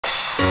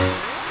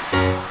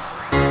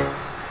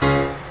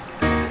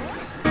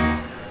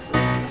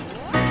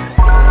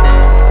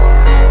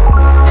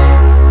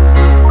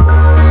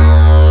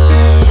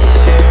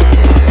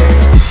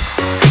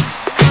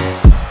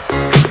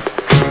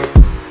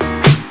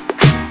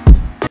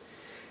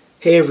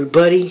Hey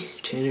everybody,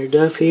 Tanner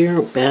Duff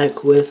here,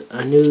 back with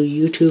a new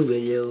YouTube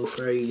video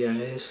for you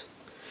guys.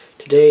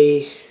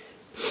 Today,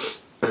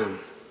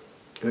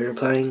 we're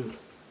playing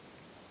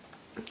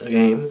a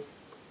game,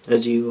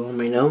 as you all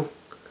may know,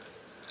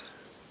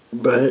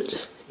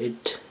 but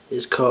it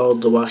is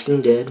called The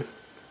Walking Dead.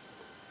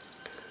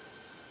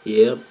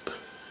 Yep.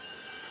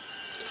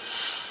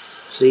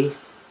 See?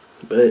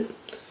 But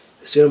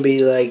it's gonna be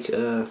like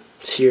a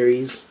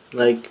series,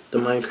 like the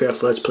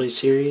Minecraft Let's Play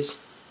series.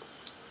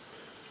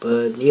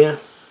 But yeah,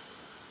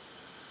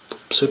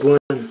 episode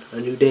 1, a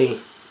new day.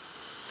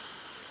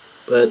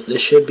 But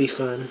this should be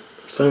fun.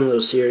 Fun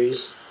little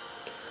series.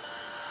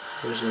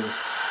 There's a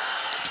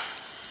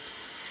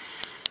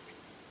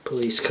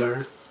police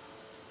car.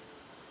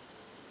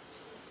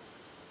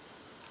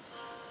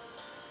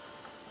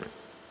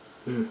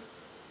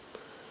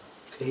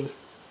 Okay.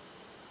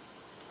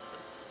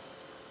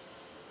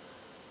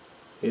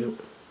 Yep.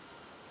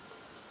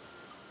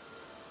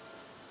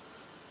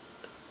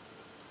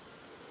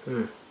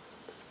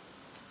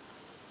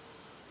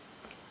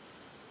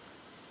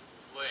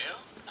 Well,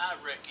 I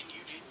reckon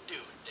you didn't do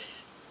it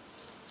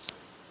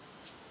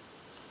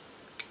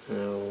then.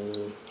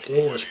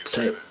 Okay, let's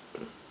type.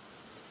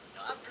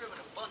 Now, I've driven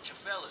a bunch of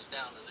fellas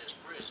down to this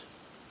prison.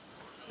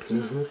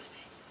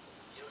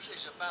 Usually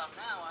it's about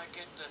now I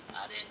get the,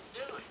 I didn't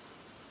do it.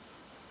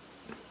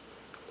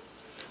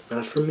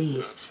 Not for me.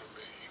 Not for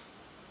me.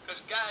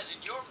 Because guys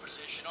in your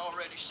position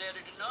already said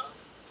it enough.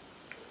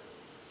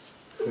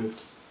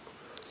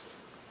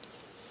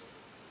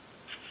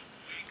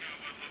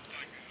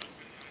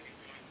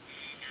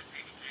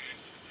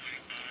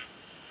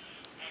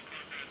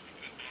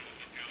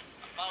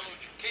 I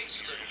followed your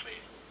case a little bit.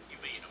 You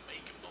being a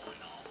Macon boy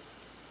and all.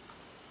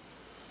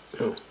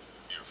 Oh.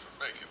 You're from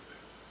Macon,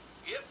 then?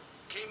 Yep.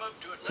 Came up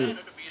to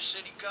Atlanta to be a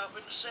city cop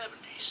in the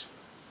 70s.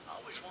 I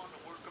always wanted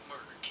to work a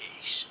murder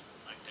case.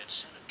 Like that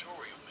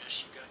senatorial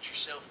mess you got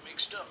yourself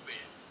mixed up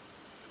in.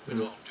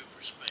 With all due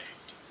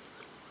respect.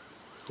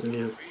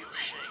 Yeah. Real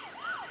shame,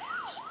 that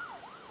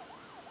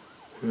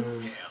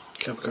is. Hell,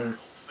 Cop car.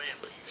 old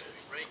family used to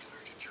be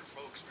regulars at your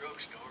folks'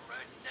 drugstore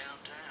right in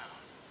downtown.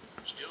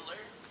 Still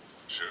there?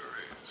 Sure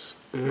is.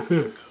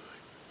 Good.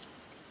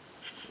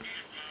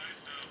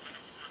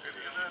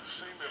 Any of that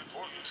seem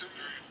important to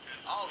you?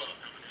 All of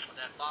it. But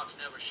that box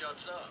never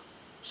shuts up.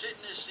 Sit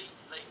in this seat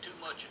and pay too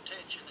much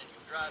attention and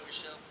you'll drive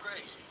yourself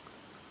crazy.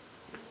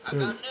 I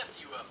got a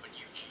nephew up at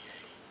UGA.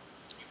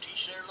 You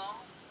teach there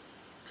long?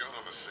 Going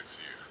on the 6th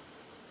year.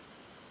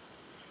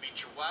 You meet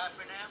your wife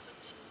in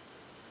Athens?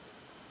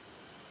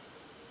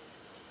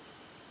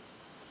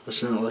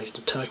 Let's not like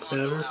to talk You about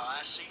wanna know her. how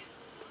I see it?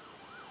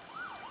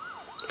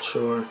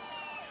 Sure.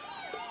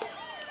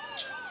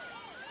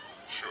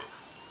 Sure.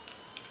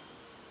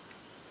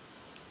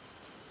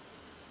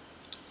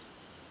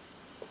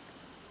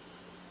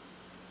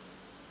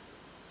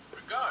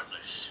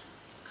 Regardless,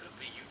 could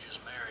be you just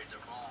married the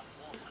wrong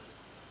woman.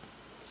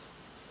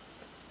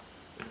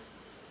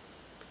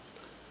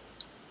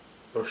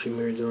 Or she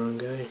married the wrong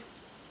guy.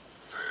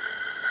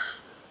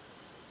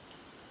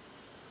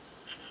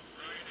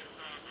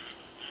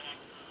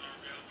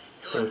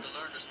 You'll have to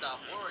learn to stop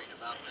worrying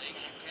about things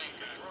you can't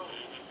control.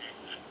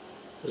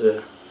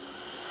 There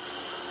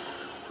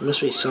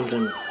must be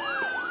something.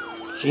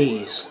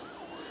 Jeez.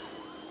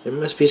 There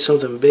must be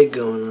something big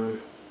going on.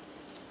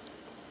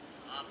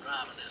 I'm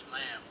driving this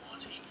man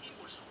once. He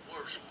was the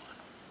worst one.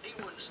 He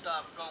wouldn't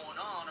stop going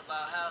on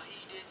about how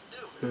he didn't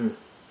do it.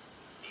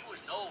 He was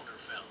an older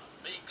fella,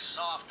 big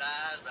soft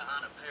eyes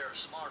behind a pair of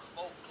smart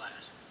folk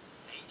glasses.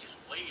 He just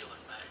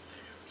wailing back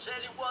there.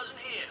 Says it wasn't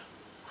him.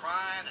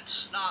 Crying and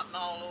snotting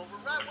all over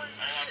right where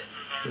you sitting.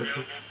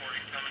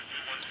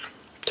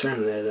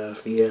 Turn that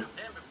off, yeah.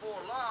 Then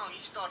before long,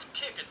 he starts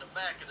kicking the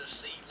back of the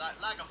seat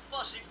like a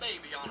fussy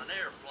baby on an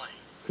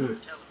airplane.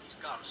 Tell him he's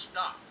got to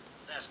stop.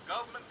 That's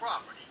government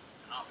property,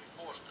 and I'll be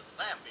forced to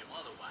zap him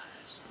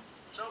otherwise.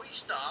 So he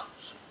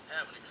stops, and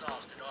having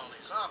exhausted all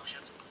his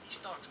options, he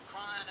starts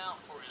crying out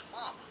for his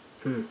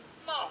mama.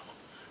 Mama,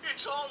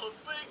 it's all a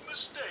big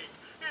mistake.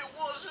 It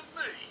wasn't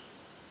me.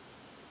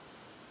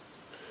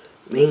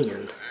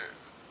 Man.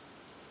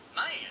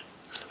 Man,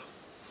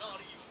 not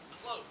even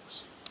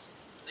close.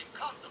 They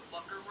caught the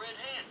fucker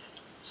red-handed,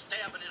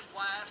 stabbing his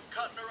wife,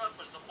 cutting her up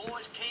as the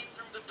boys came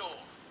through the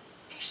door.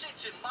 He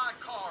sits in my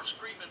car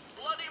screaming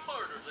bloody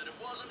murder that it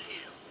wasn't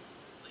him.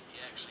 I think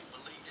he actually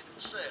believed it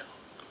himself.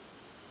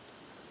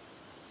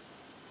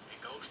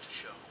 It goes to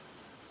show,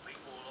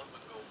 people will up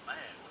and go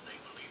mad when they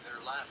believe their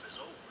life is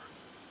over.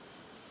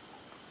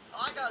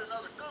 I got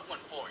another good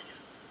one for you.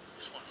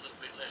 This one's a little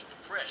bit less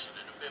depressing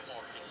and a bit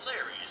more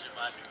hilarious, if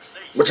I do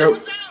say so. Watch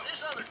out. This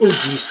other Oh,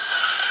 jeez.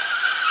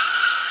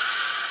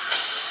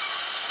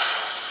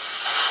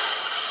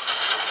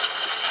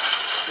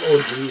 Oh,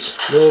 jeez.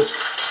 No.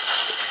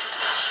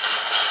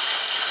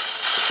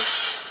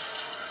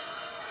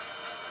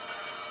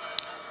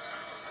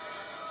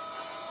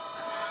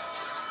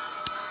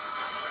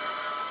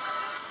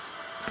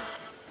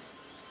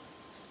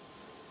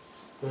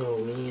 Oh,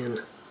 man.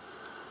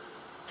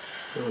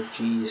 Oh,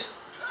 jeez.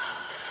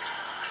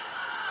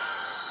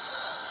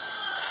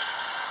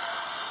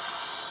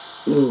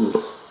 Ooh.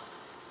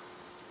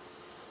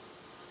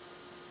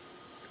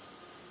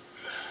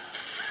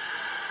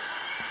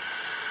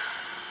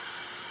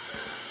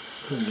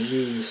 Oh,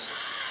 jeez.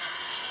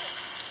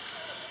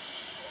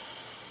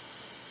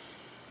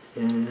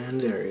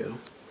 And there we go.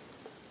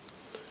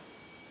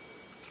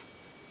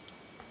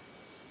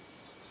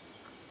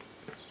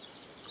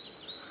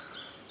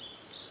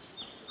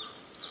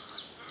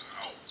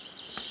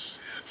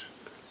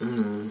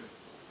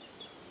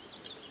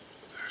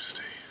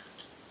 Thirsty.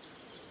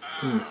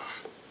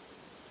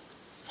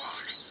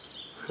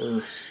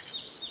 Fuck.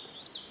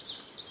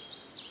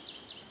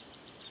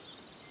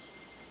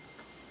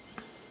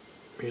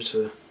 Here's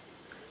a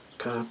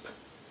cop.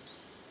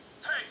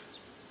 Hey!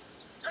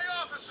 Hey,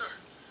 officer!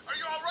 Are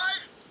you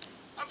alright?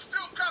 I'm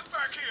still cuffed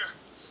back here!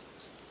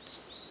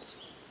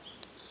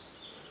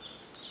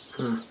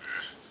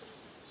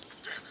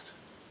 Damn it.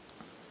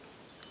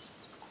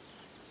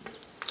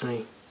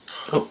 Hi.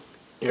 Oh,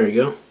 there we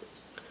go.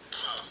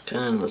 Come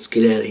on, let's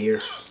get out of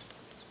here.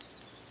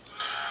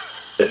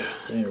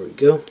 There we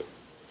go.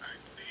 I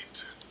need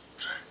to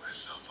drag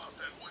myself out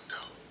that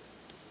window.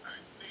 I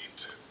need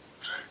to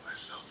drag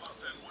myself out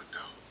that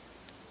window.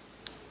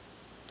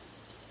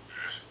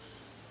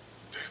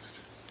 Damn it.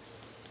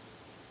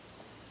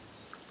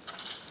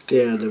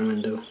 Get out of the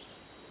window.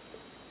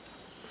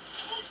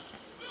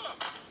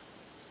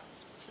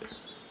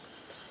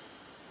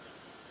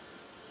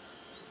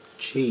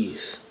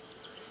 Jeez.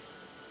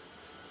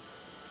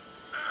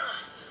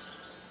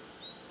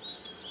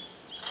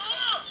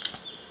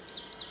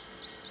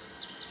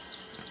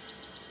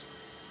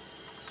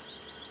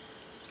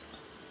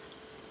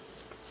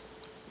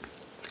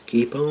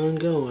 Keep on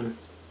going.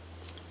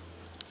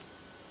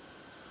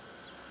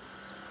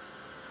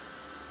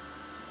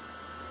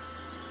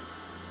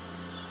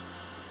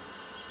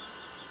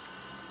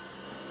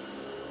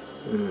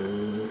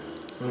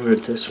 I wonder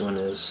what this one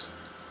is.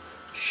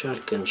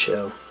 Shotgun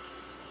shell.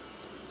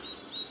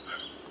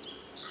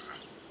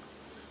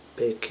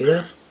 Pick it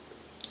up.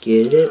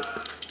 Get it.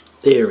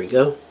 There we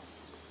go.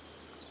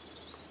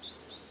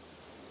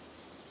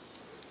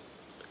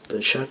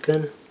 The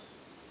shotgun.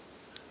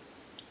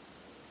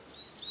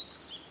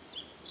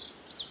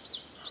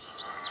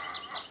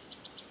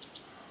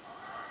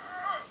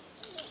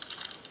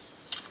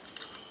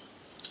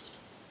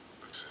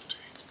 Looks empty.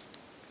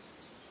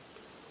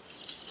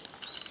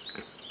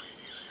 Be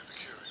easier to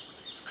carry with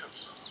these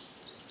cuffs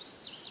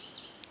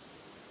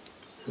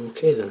on.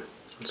 Okay then.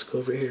 Let's go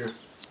over here.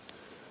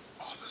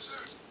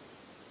 Officer!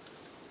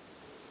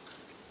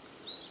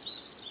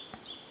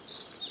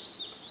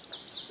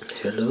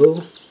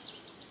 Hello?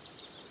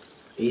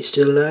 Are you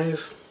still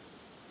alive?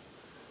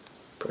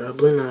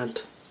 Probably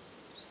not.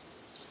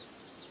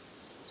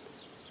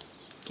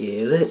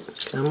 Get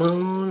it? Come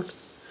on.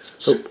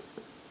 Oh.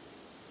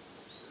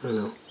 Oh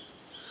no.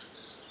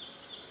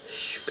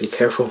 Shh, be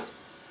careful.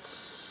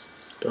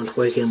 Don't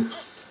wake him.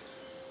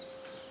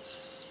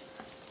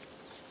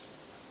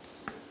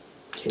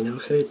 Okay, no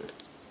kite.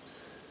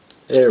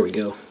 There we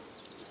go.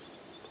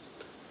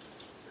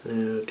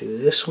 Now do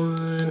this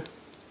one.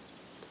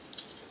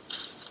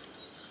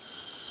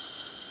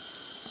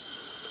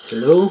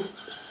 Hello?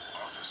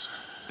 Officer.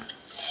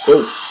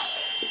 Oh.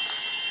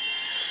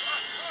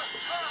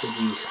 Oh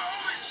jeez.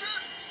 Holy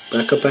shit!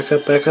 Back up, back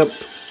up, back up.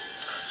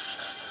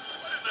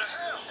 What in the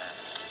hell?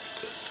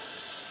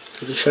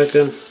 Get the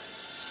shotgun.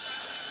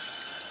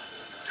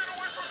 Get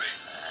away from me!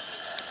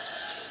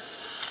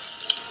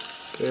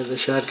 Get the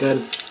shotgun.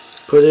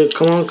 Put it,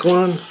 come on, come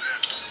on.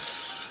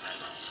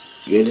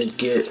 Get it,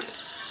 get it.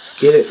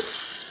 Get it.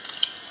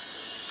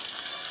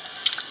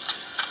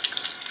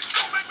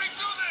 Don't make me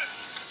do this!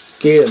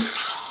 Get him.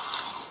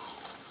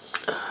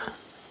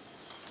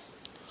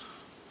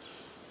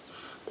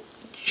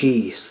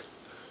 Jeez.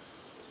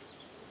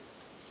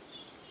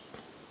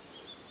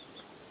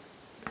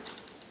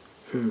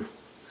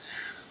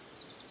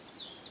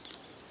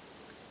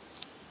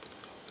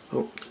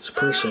 Oh, there's a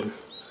person. Go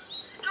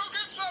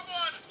get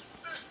someone!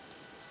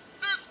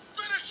 There's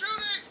been a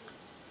shooting!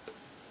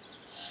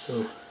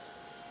 Oh.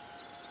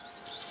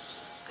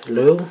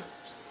 Hello?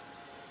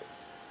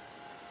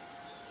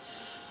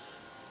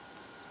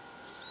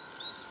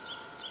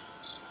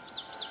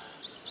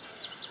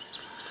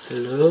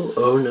 Hello?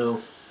 Oh no.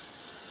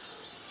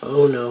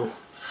 Oh no.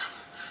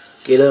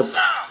 Get up.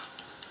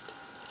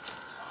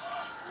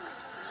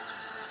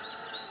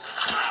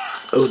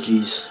 Oh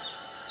jeez.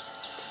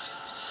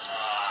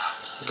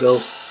 Go.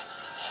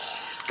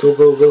 Go,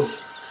 go, go.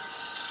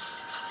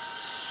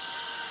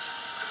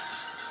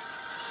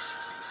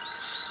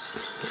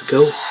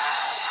 Go.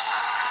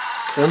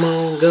 Come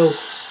on, go.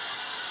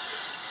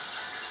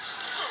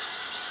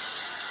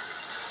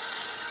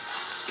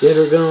 Get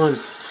her going.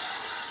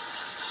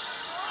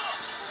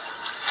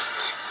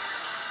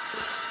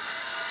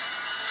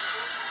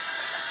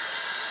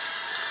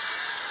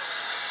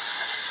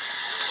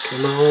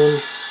 Come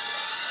on.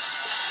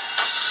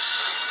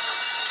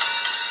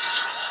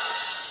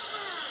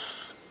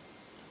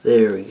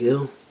 There we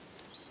go.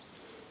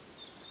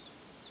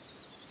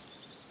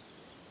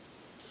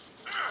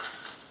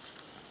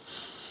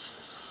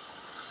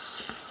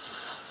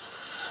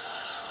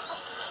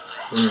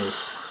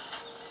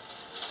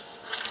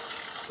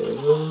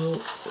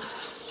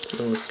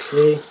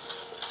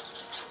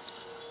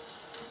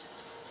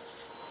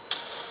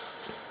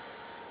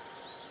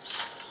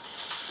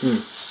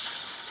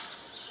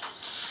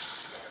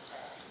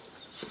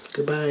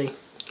 Goodbye.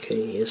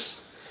 Okay,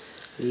 yes.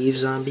 Leave,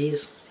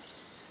 zombies.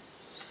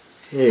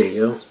 There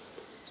you go.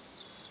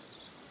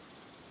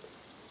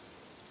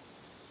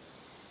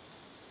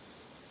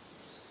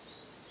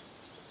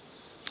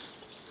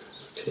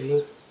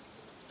 Okay.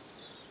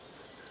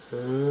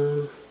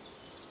 Hello?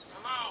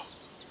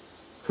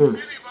 Hmm.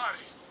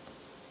 Anybody?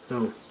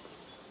 Oh.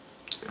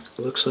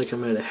 Looks like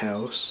I'm at a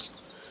house.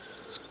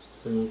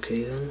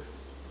 Okay then.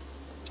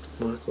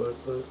 Walk.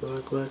 I'm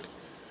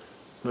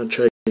gonna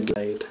try to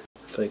guide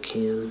if I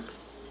can.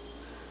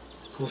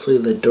 Hopefully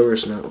the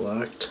door's not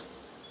locked.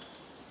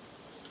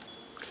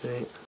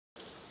 Okay.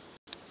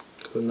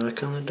 Go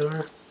knock on the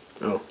door.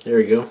 Oh, there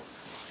we go.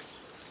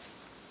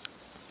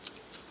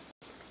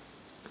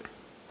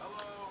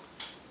 Hello?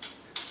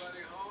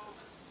 Anybody home?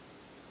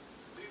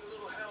 Need a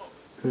little help.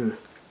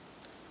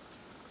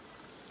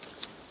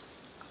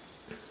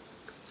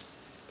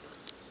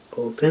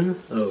 Open.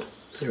 Oh,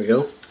 there we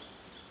go.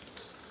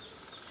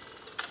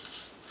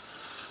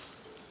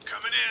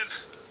 Coming in.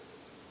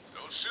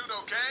 Don't shoot,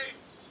 okay?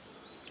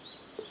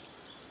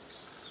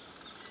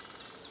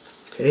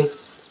 Okay.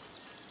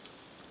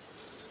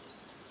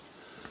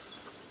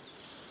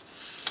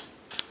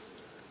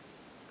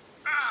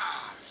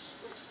 Ah!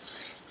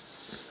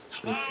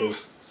 Hello? Okay.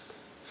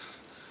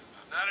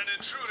 I'm not an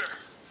intruder.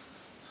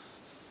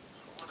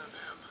 One of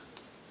them.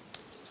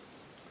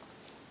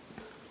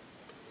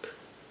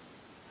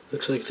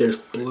 Looks like there's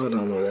blood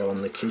on the wall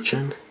in the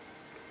kitchen.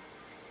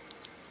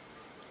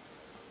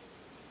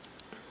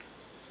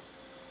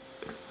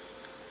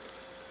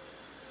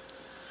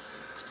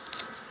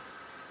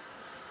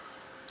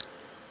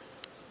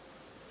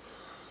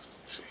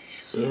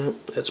 Jeez.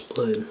 Yep, that's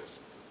blood.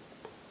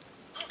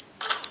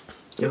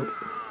 Yep.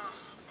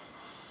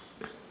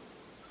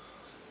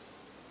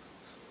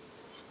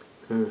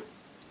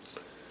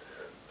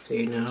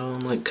 Okay, now I'm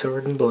like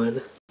covered in blood.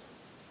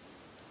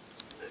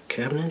 A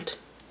cabinet?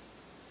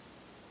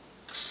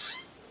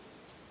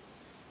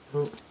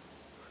 Oh.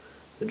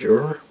 A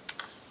drawer?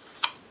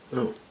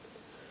 Oh.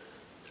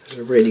 There's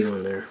a radio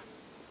in there.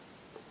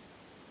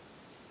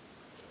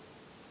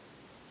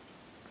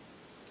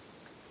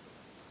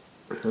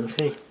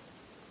 Okay.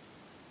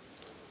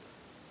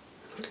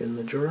 Look in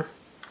the drawer.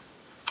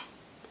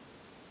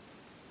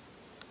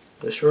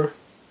 This drawer.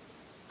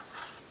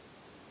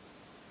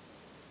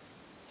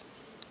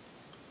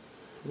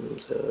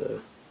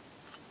 And,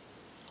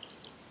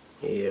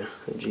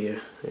 yeah,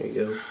 there you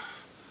go.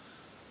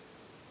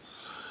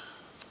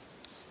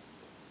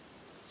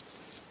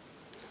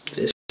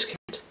 This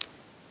kit.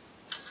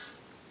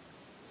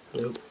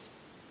 Nope.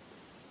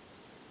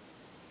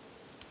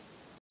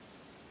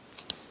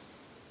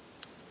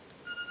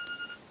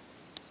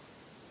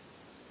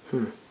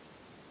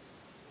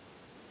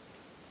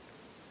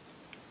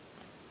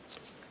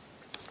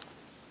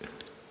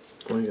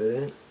 Look at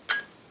that.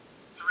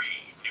 3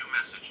 new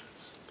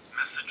messages.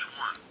 Message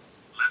 1,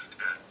 left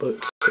at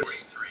Book 5:43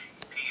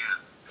 p.m.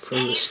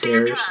 from the Hey,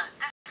 stairs. Sandra,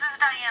 this is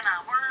Diana.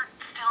 We're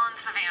still in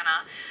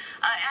Savannah.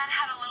 Ed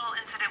had a little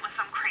incident with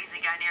some crazy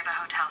guy near the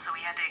hotel, so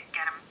we had to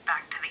get him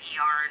back to the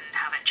ER and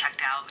have it checked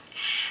out.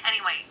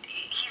 Anyway,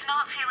 he's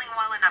not feeling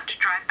well enough to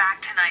drive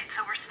back tonight,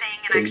 so we're staying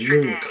an A extra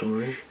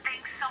unicorn. day.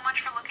 Thanks so much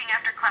for looking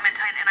after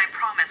Clementine, and I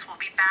promise we'll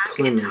be back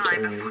in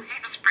time before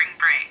spring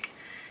break.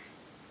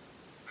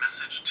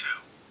 Message 2,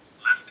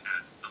 left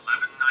at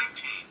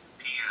 11:19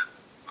 p.m.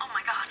 Oh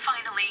my God,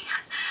 finally.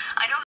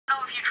 I don't know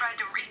if you tried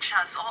to reach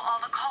us. All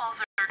the calls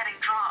are getting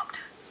dropped.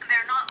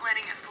 They're not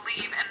letting us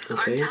leave and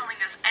Okay. aren't telling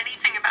us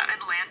anything about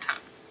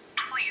Atlanta.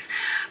 Please,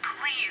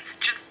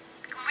 just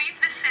leave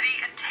the city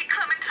and take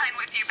Clementine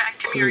with you back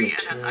to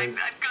Marietta. I've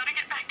got to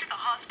get back to the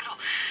hospital.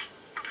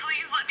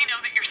 Please let me know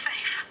that you're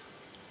safe.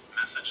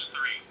 Message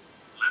 3,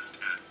 left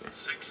at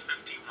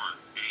 6:51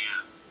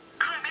 a.m.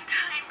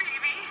 Clementine,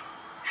 baby.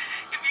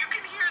 If you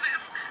can hear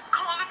this,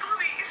 call the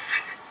police.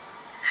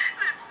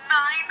 That's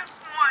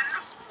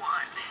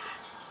 911.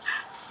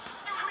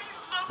 We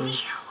love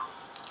you.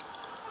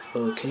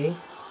 Okay.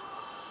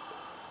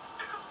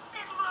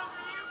 We love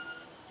you.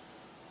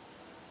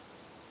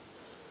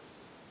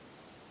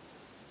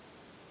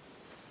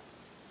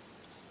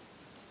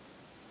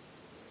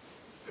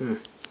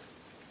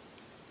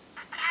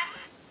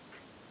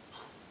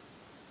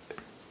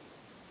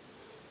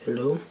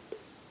 Hello?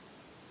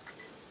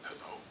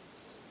 Hello?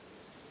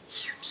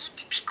 You need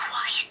to be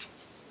quiet.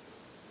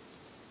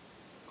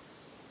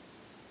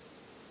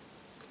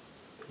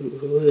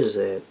 Who is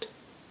that?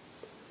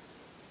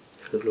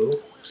 Hello?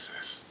 Who is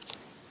this?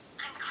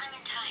 I'm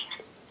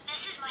Clementine.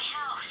 This is my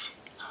house.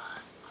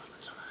 Hi,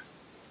 Clementine.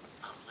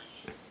 I'm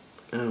Lee.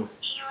 Oh,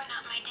 You're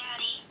not my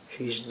daddy.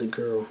 she's the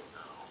girl. No,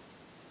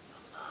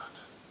 I'm not.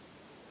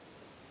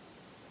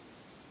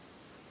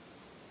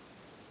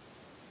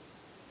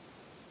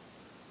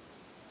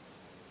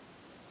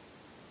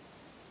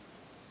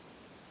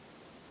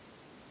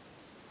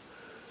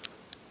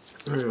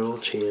 Where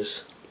old she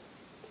is.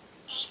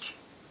 8.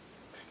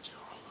 And you're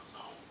all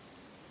alone.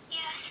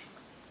 Yes.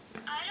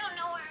 I don't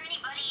know where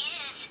anybody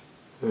is.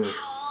 Hmm.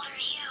 How old are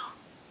you?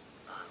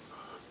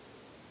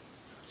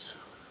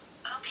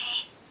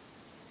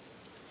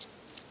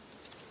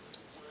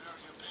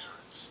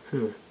 They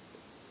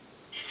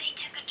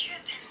took a trip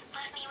and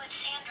left me with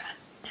Sandra.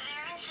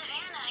 They're in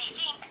Savannah, I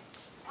think,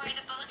 where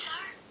the boats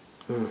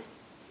are.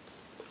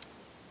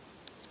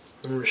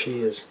 Where she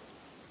is.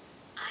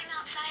 I'm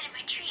outside in my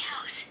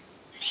treehouse.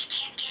 They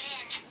can't get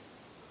in.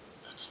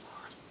 That's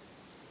smart.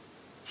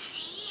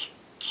 See?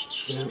 Can you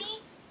see me?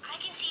 I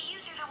can see you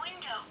through the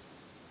window.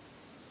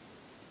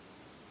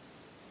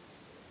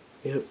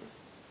 Yep.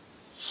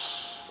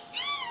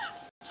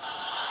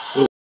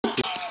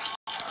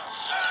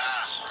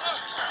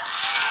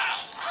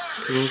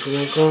 Come on, come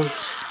on, come on.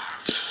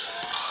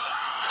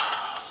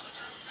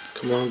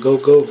 Come on, go,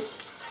 go.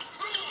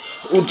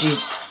 Oh,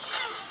 jeez.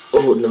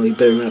 Oh, no, he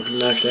better not be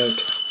knocked out.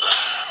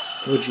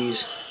 Oh,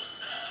 jeez.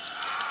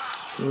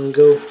 Come on,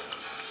 go.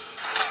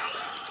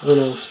 Oh,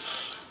 no.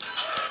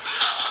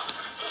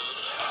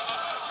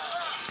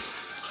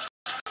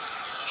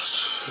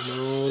 Come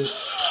on.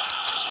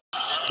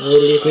 No,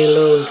 leave me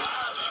alone.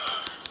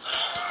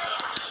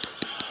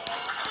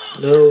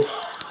 No.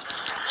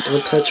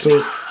 Don't touch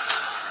me.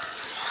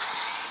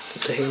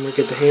 Get the hammer,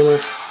 get the hammer.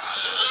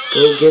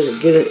 Go get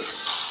it, get it.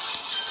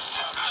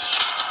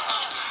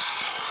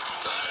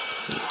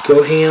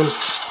 Go ham.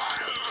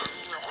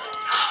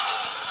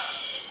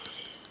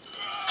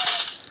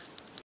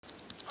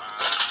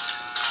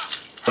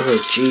 Oh,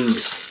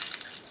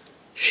 jeez.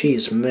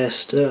 She's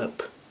messed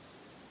up.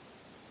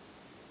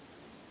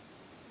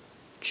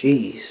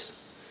 Jeez.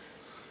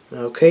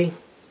 Okay.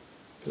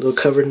 A little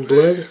covered in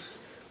blood,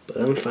 but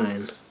I'm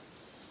fine.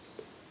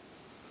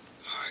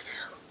 Hi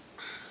there.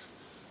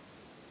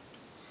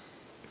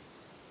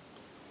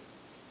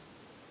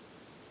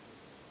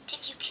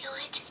 Did you kill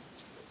it?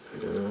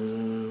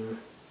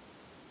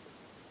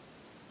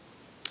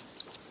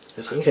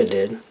 I think I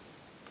did.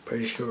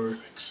 Pretty I sure.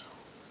 think so.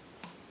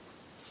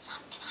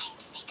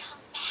 Sometimes they come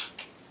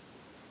back.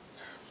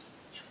 Have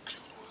you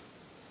killed one?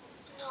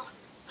 No,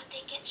 but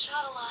they get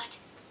shot a lot.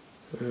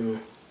 Mm.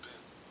 Been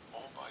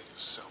all by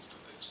yourself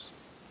through this?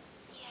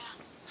 Yeah,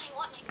 I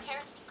want my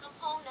parents to come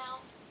home now.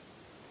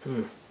 I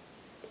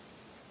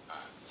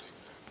think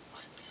that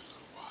might be a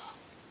little while.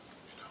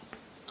 You know,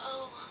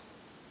 Oh,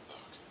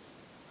 look,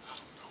 I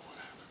don't know what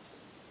happened,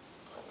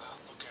 but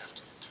I'll look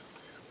after you till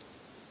then.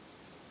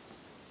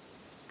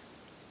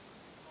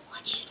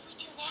 what should we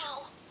do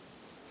now?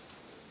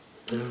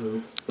 I don't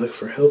know. Look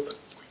for help.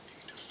 We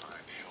need to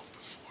find help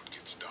before it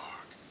gets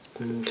dark.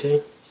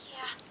 Okay.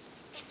 Yeah,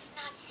 it's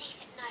not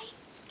safe at night.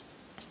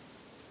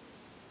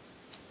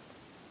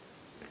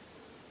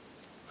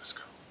 Let's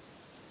go.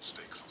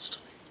 Stay close to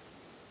me.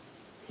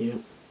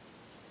 Yep.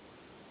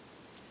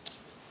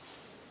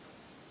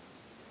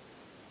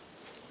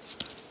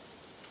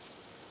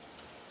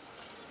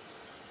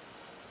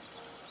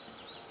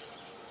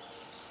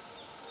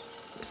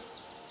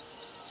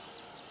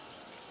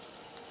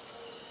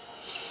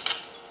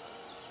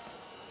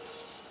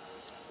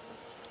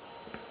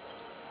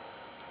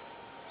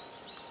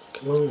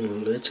 Come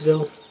on, let's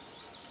go.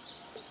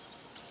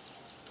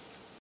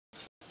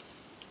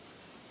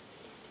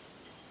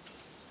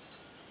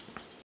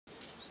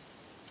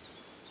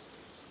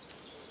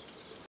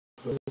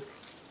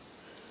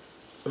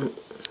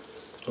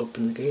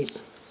 Open the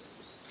gate.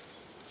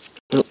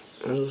 Nope.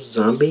 Those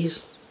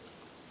zombies?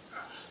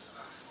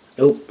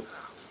 Nope.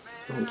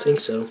 I don't think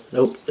so.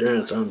 Nope, they're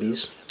not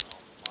zombies.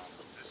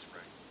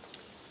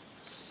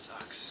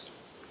 Sucks.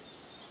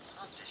 It's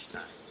not dish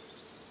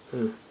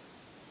night.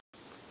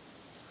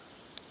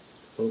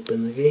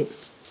 Open the gate.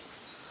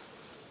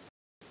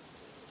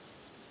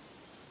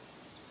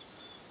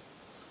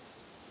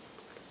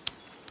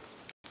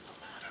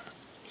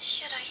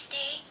 Should I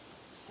stay?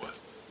 What?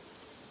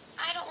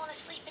 I don't want to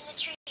sleep in the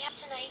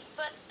treehouse tonight,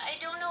 but I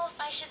don't know if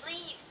I should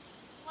leave.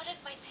 What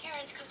if my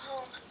parents come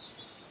home?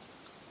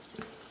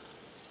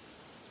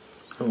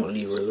 I won't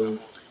leave her I alone.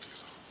 won't leave you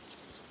alone.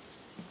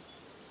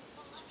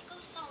 Well, let's go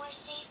somewhere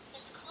safe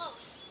that's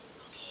close,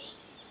 okay?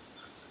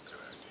 That's a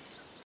good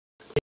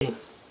idea.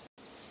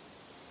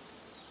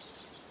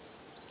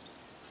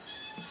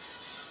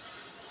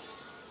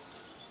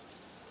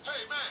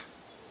 Hey, man!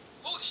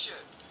 Bullshit!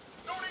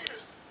 Don't eat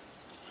us!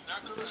 We're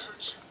not gonna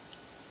hurt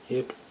you.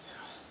 Yep.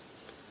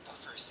 Thought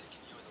for a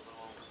second you and the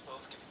little one were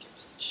both gonna give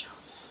us the chop.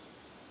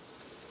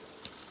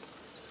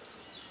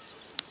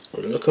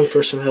 We're looking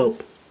for some help.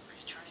 Are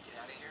you trying to get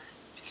out of here?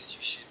 Because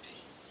you should be.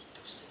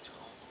 Those things are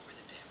all over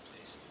the damn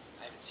place.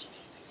 I haven't seen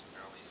anything as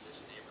gnarly as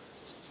this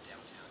neighborhood since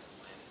downtown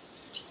Atlanta,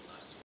 15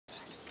 miles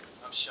back.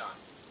 I'm Sean.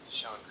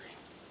 Sean Green.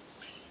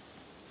 Lee,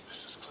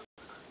 this is Clint.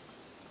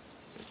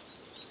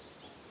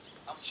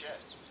 I'm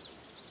Jed.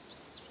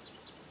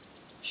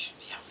 We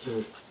shouldn't be out here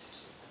like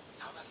this.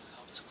 How about you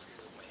help us clear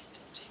the way and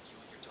we'll take you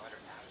and your daughter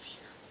out of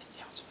here and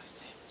down to my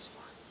family's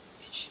farm.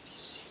 It should be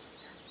safer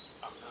there.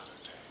 I'm not a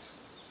dad.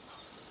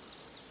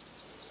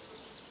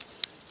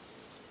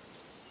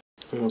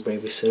 I'm a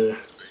babysitter.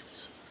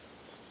 Babysitter.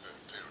 Her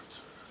parents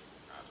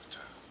are out of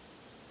town.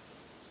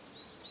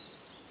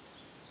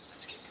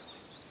 Let's get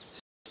going.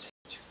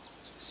 Staying too long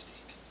is a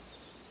mistake.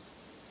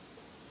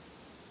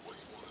 What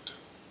do you want to do?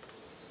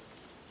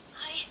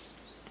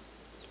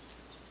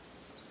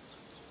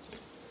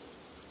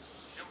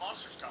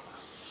 Come on.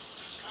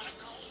 Gotta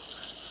go.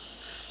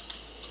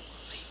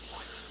 Lee,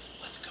 quick.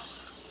 Let's go.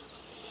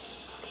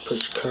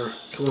 Push the car.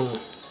 Come on.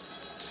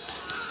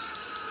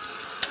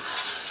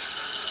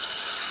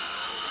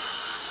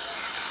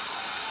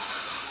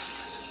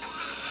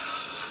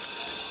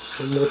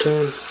 One more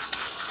time.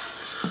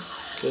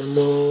 Come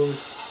on.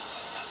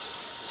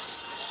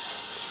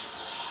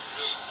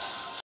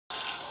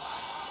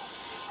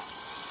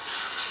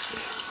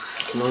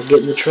 Come on, get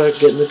in the truck,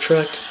 get in the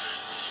truck.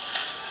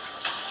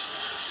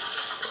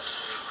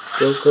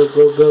 Go, go,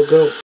 go, go,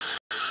 go.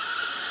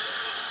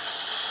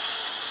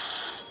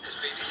 As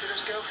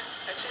babysitters go,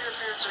 I'd say our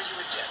parents owe you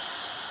a tip.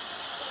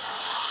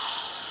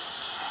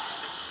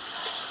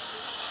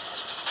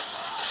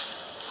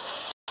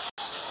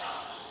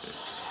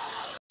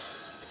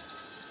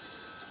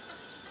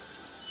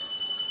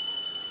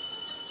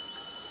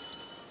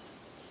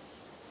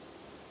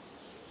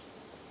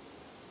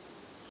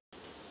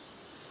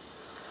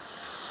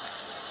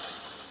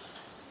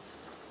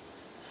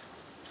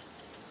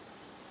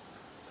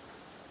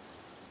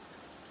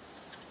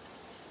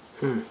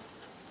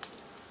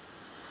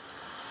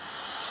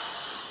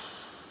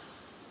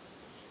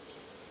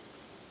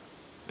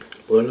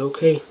 Well,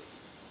 okay.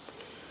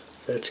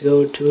 Let's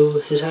go to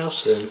his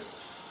house then.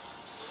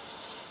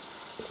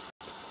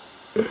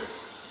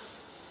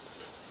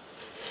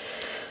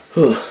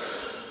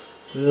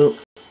 Well,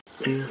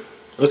 yeah.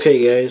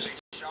 Okay, guys.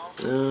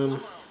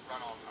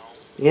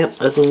 Yep,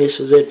 I think this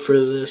is it for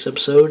this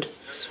episode.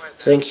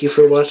 Thank you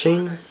for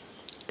watching,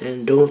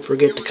 and don't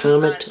forget to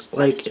comment,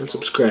 like, and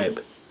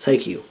subscribe.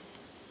 Thank you.